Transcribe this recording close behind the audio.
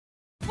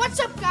What's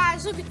up,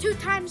 guys? Luca Two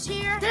Times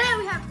here. Today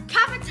we have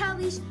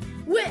cavatellis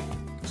with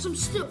some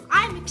stew.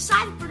 I'm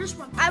excited for this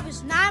one. I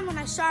was 9 when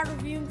I started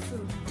reviewing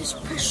food. This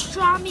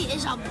pastrami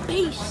is a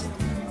beast.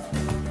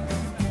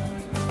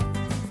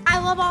 I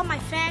love all my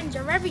fans.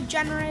 They're very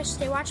generous.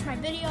 They watch my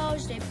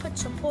videos. They put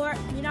support.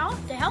 You know,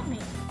 they help me.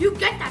 You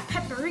get that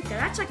paprika.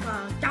 That's like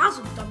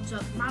 1,000 thumbs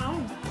up. My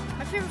own.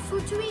 My favorite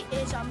food to eat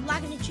is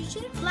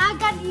laganichichi,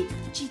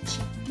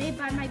 made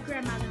by my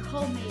grandmother,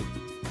 homemade.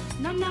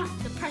 Nana,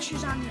 the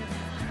pressure's on you.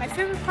 My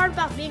favorite part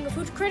about being a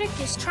food critic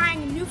is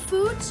trying new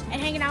foods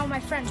and hanging out with my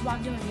friends while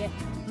doing it.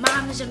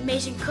 Mom is an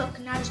amazing cook,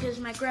 not as good as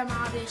my grandma,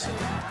 obviously.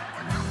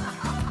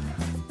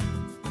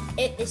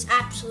 It is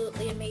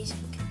absolutely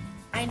amazing.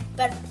 I'm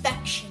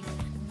perfection.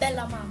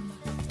 Bella mama.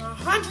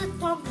 100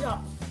 thumbs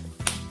up.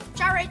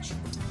 Ciao, Rich.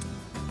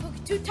 Luca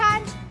Two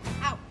Times,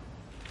 out.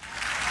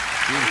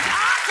 It's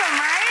awesome,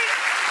 right?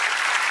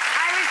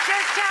 I was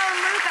just telling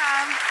Luca,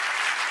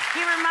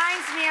 he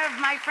reminds me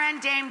of my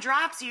friend Dame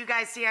Drops, who you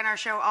guys see on our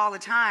show all the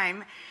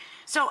time.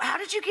 So how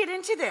did you get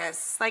into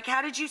this? Like,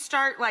 how did you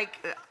start,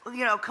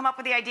 come up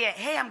with the idea,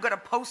 hey, I'm gonna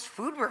post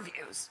food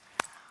reviews?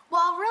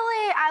 Well,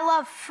 really, I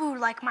love food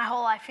like my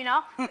whole life, you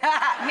know?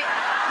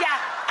 Yeah,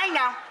 I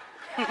know.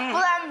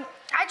 Well,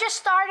 I just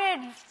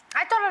started,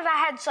 I thought that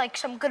I had like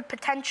some good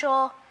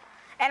potential,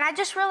 and I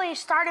just really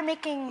started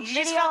making videos. You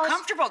just felt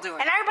comfortable doing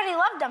it. And everybody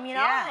loved them, you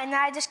know? Yeah. And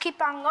I just keep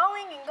on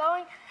going and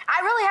going.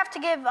 I really have to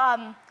give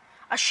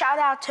a shout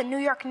out to New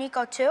York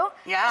Nico too.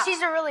 Yeah. 'Cause he's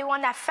the really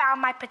one that found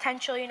my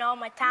potential, you know,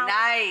 my talent.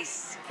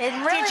 Nice. It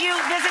really... Did you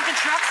visit the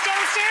trucks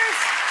downstairs?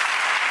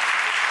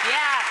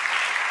 Yeah.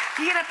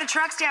 You get up the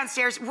trucks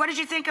downstairs. What did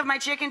you think of my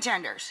chicken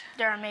tenders?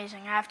 They're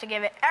amazing. I have to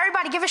give it.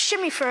 Everybody give a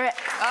shimmy for it.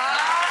 So,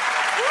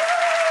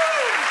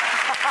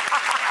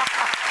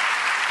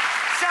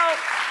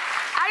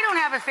 I don't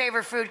have a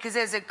favorite food because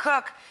as a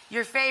cook,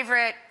 your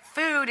favorite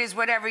food is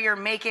whatever you're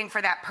making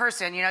for that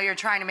person. You know, you're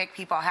trying to make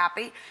people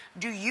happy.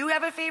 Do you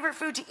have a favorite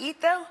food to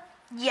eat, though?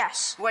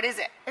 Yes. What is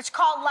it? It's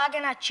called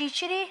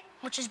laganichichi,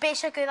 which is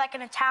basically like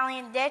an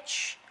Italian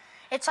dish.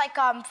 It's like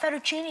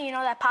fettuccine, you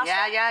know, that pasta?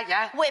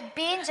 Yeah. With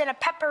beans and a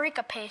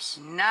paprika paste.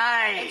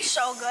 Nice. It's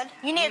so good.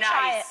 You need to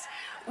try it.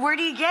 Where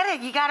do you get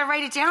it? You got to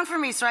write it down for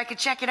me so I could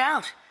check it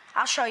out.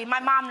 I'll show you. My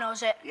mom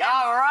knows it.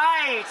 All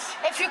right.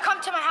 If you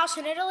come to my house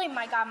in Italy,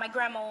 my God, my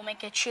grandma will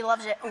make it. She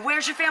loves it.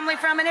 Where's your family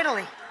from in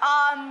Italy?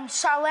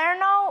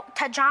 Salerno,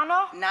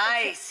 Teggiano.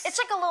 Nice. It's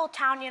like a little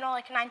town, you know,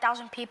 like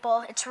 9,000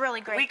 people. It's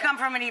really great. We come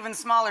from an even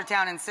smaller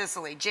town in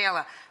Sicily.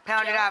 Gela.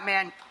 Pound it out,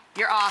 man.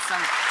 You're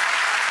awesome.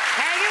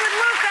 Hanging with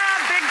Luca.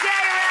 Big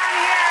day.